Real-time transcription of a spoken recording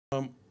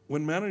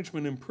When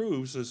management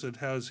improves, as it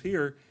has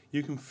here,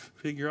 you can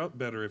figure out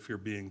better if you're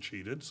being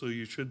cheated, so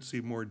you should see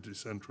more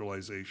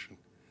decentralization.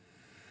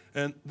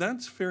 And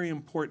that's very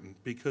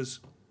important because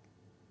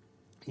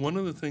one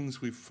of the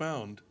things we've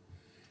found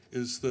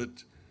is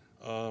that,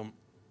 well,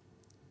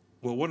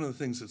 one of the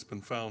things that's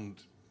been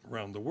found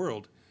around the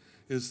world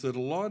is that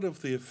a lot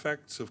of the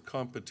effects of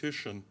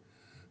competition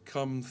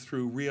come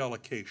through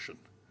reallocation.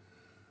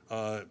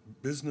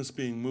 Business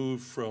being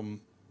moved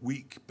from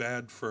weak,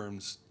 bad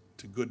firms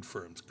to good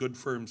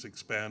firms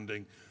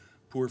expanding,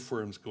 poor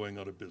firms going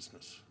out of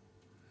business.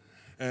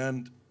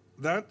 And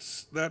that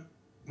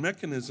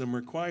mechanism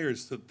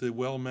requires that the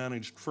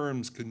well-managed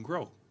firms can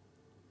grow.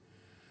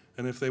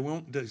 And if they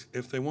won't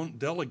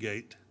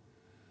delegate,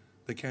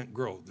 they can't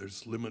grow.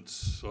 There's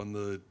limits on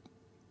the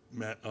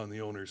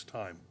owner's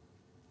time.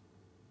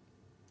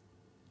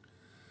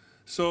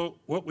 So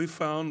what we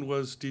found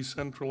was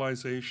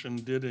decentralization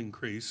did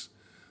increase.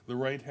 The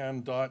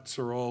right-hand dots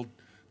are all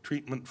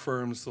treatment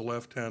firms. The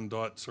left-hand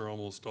dots are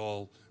almost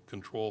all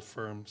control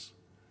firms.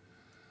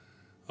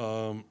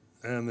 And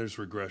there's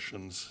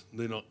regressions.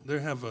 They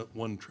have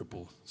one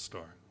triple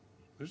star.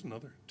 There's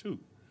another, 2.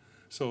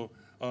 So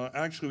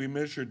actually we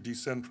measured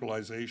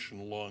decentralization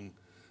along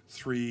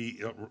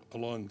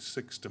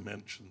 6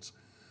 dimensions.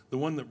 The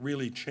one that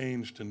really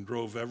changed and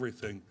drove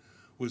everything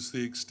was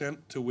the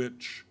extent to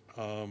which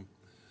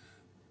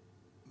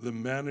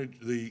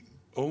the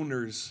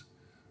owners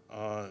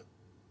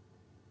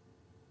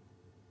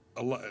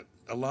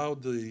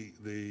allowed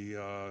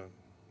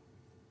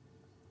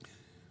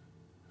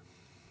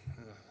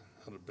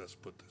how to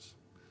best put this?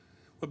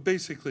 But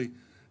basically,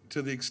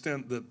 to the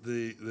extent that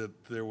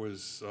there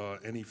was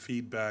any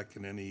feedback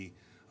and any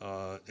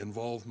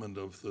involvement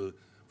of the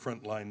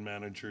frontline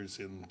managers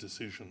in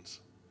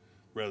decisions,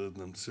 rather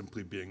than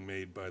simply being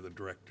made by the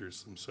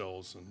directors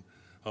themselves, and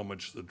how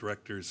much the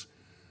directors,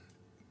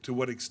 to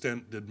what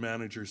extent did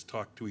managers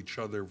talk to each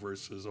other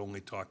versus only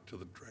talk to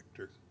the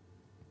director.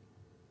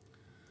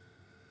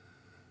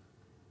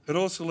 It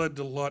also led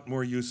to a lot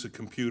more use of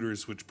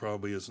computers, which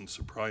probably isn't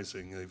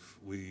surprising.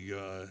 We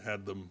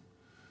had them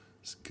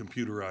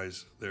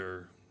computerize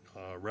their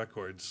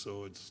records,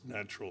 so it's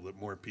natural that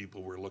more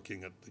people were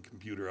looking at the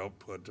computer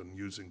output and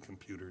using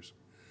computers.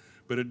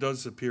 But it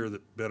does appear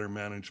that better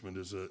management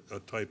is a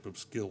type of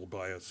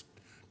skill-biased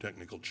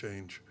technical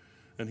change.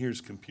 And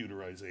here's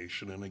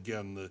computerization. And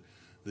again,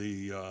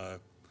 the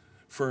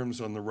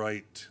firms on the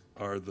right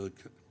are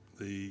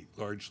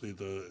largely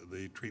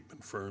the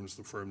treatment firms.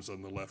 The firms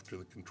on the left are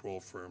the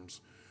control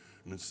firms.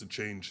 And it's the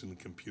change in the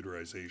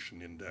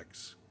computerization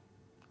index.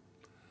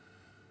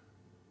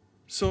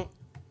 So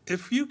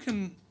if you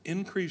can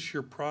increase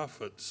your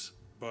profits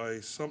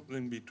by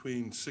something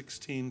between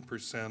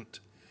 16%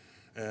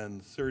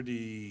 and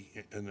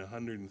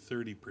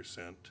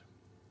 130%,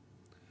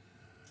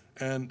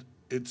 and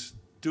it's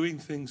doing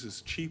things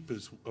as cheap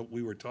as what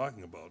we were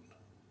talking about,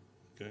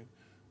 okay?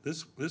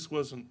 This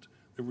wasn't,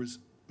 there was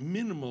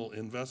minimal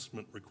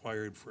investment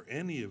required for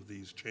any of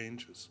these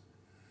changes.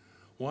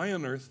 Why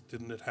on earth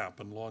didn't it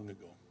happen long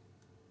ago?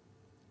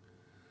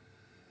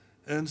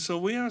 And so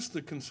we asked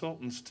the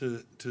consultants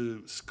to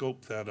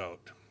scope that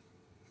out.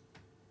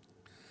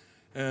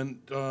 And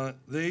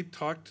they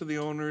talked to the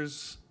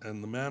owners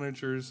and the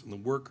managers and the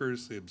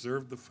workers. They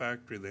observed the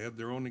factory. They had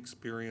their own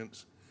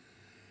experience.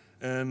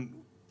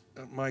 And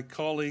my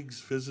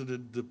colleagues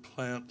visited the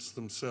plants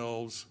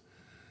themselves.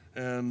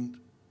 And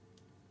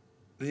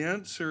the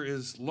answer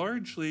is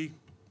largely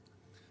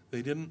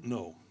they didn't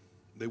know.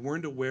 They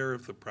weren't aware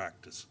of the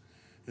practice.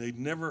 They'd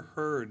never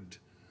heard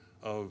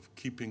of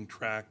keeping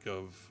track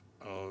of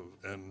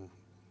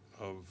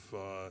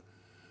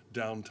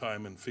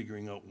downtime and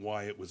figuring out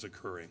why it was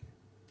occurring.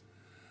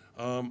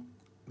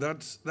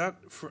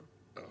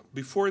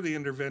 Before the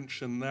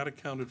intervention, that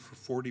accounted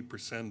for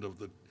 40% of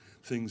the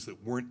things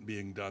that weren't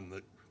being done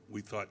that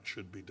we thought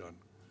should be done.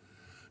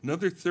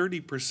 Another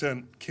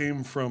 30%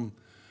 came from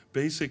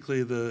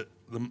basically the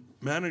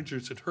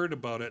managers had heard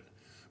about it,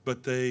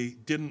 but they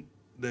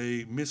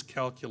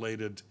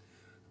miscalculated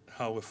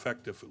how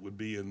effective it would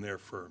be in their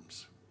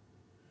firms.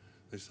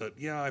 They said,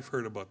 yeah, I've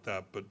heard about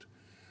that, but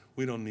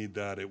we don't need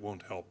that, it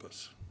won't help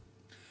us.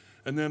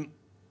 And then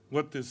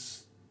what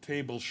this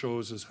table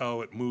shows is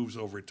how it moves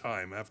over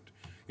time.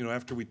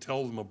 After we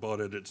tell them about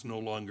it, it's no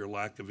longer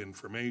lack of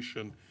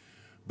information,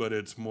 but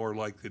it's more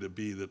likely to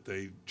be that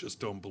they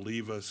just don't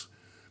believe us,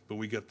 but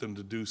we get them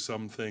to do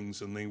some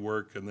things and they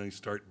work and they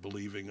start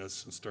believing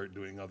us and start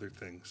doing other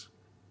things.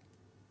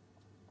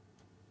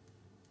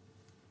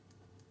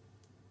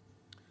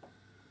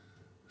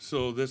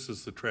 So this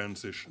is the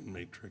transition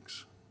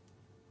matrix.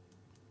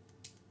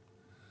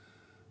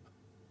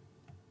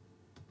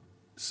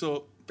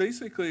 So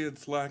basically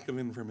it's lack of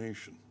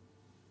information.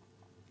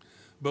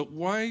 But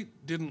why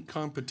didn't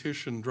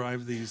competition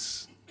drive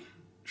these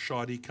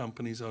shoddy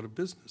companies out of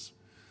business?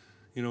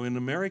 In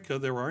America,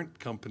 there aren't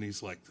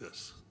companies like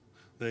this.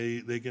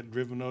 They get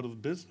driven out of the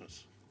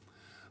business.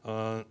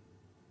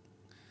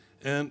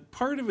 And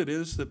part of it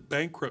is that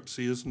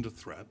bankruptcy isn't a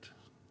threat.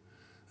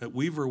 At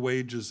Weaver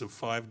wages of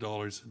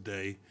 $5 a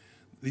day,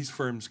 these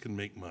firms can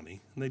make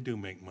money, and they do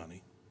make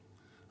money.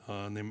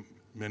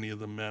 Many of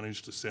them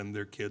manage to send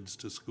their kids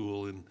to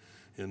school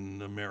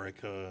in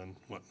America and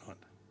whatnot.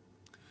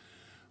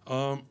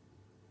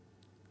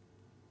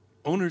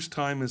 Owner's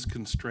time is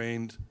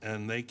constrained,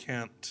 and they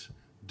can't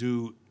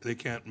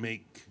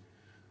make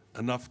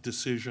enough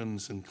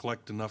decisions and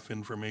collect enough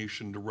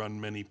information to run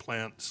many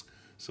plants,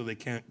 so they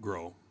can't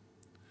grow.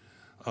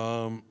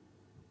 In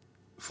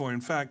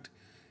fact,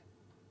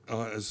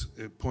 as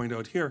I point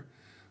out here,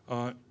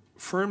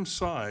 firm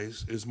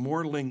size is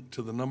more linked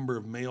to the number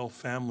of male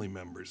family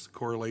members, the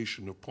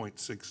correlation of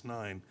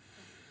 0.69,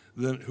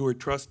 who are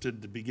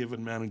trusted to be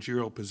given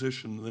managerial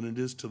position than it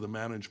is to the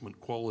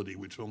management quality,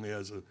 which only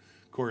has a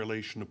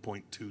correlation of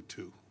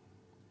 0.22.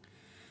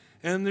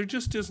 And there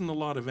just isn't a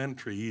lot of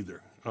entry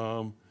either.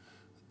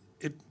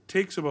 It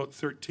takes about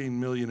 13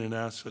 million in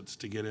assets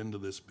to get into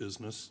this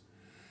business,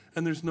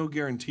 and there's no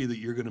guarantee that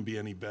you're going to be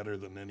any better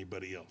than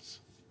anybody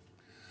else.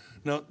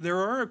 Now, there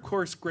are, of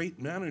course,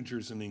 great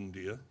managers in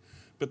India,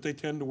 but they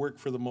tend to work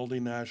for the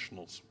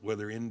multinationals,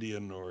 whether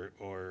Indian or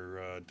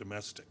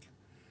domestic,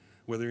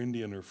 whether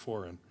Indian or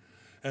foreign.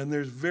 And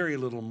there's very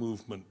little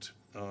movement.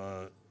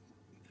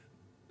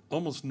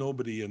 Almost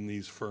nobody in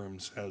these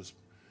firms has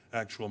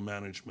actual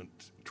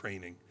management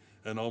training,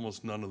 and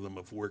almost none of them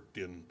have worked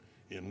in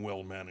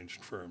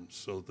well-managed firms.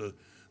 So the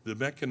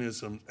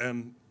mechanism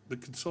and the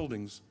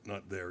consulting's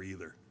not there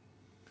either.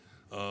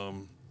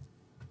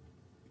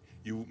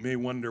 You may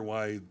wonder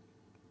why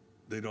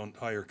they don't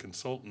hire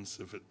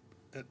consultants if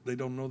they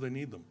don't know they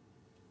need them.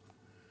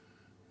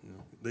 You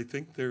know, they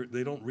think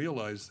they don't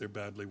realize they're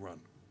badly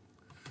run.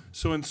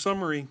 So in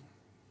summary,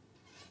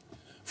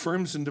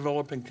 firms in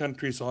developing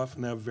countries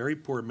often have very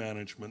poor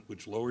management,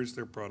 which lowers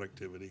their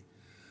productivity.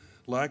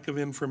 Lack of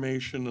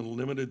information and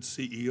limited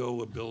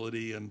CEO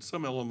ability and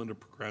some element of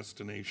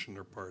procrastination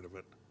are part of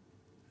it.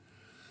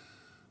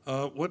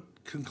 What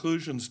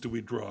conclusions do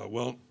we draw?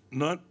 Well,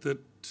 not that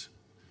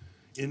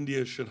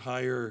India should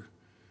hire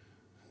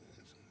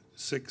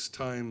 6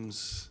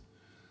 times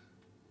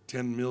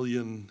 10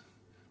 million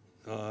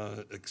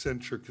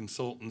Accenture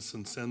consultants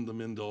and send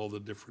them into all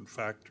the different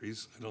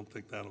factories. I don't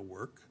think that'll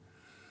work,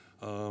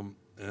 and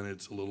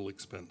it's a little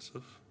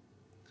expensive.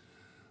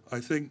 I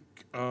think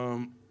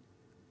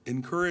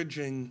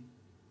encouraging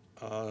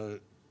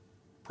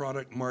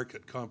product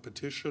market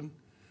competition,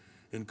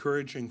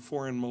 encouraging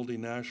foreign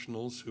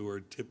multinationals who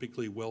are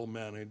typically well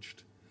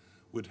managed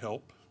would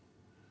help.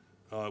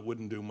 It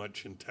wouldn't do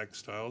much in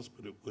textiles,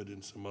 but it would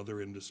in some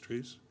other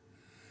industries.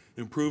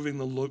 Improving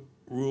the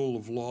rule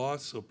of law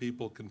so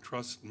people can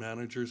trust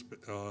managers,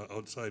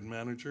 outside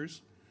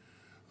managers,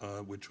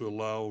 which will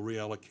allow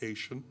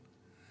reallocation.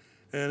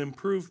 And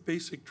improve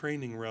basic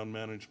training around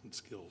management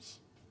skills.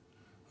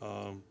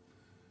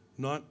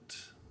 Not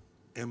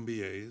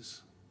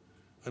MBAs.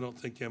 I don't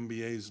think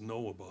MBAs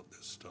know about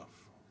this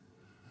stuff.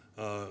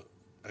 I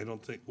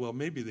don't think, well,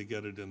 maybe they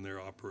get it in their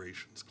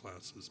operations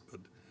classes,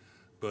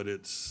 but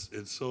it's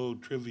so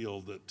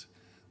trivial that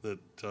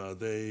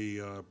they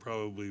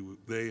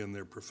and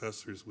their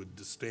professors would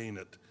disdain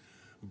it,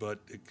 but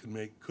it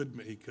could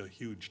make a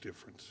huge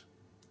difference.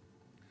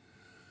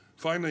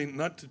 Finally,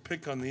 not to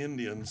pick on the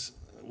Indians,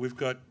 we've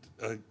got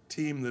a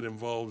team that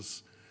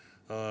involves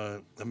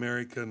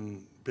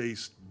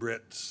American-based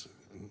Brits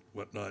and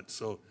whatnot,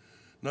 so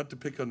not to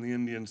pick on the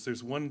Indians,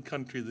 there's one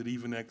country that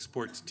even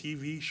exports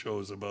TV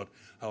shows about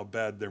how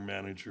bad their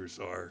managers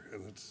are,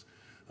 and it's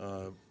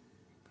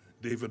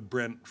David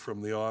Brent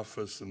from The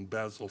Office and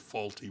Basil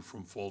Fawlty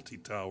from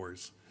Fawlty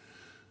Towers.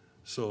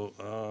 So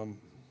I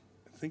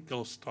think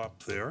I'll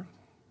stop there,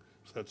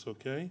 if that's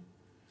okay.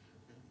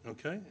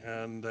 Okay,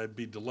 and I'd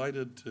be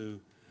delighted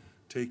to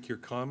take your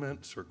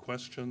comments or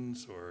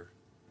questions, or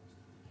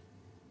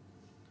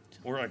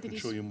I can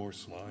show you more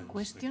slides.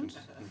 Questions?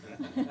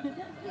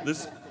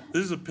 This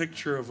is a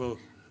picture of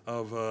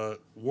a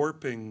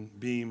warping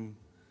beam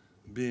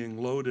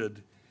being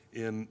loaded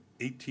in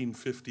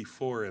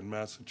 1854 in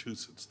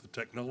Massachusetts. The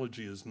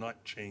technology has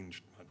not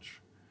changed much.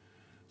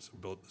 It's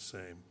about the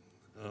same.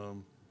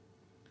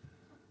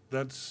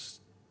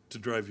 That's to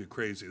drive you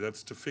crazy.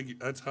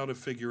 That's how to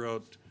figure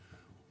out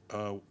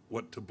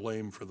what to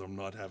blame for them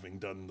not having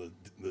done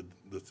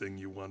the thing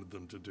you wanted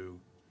them to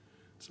do.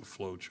 It's a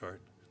flow chart.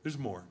 There's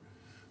more.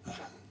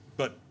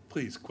 But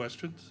please,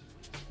 questions?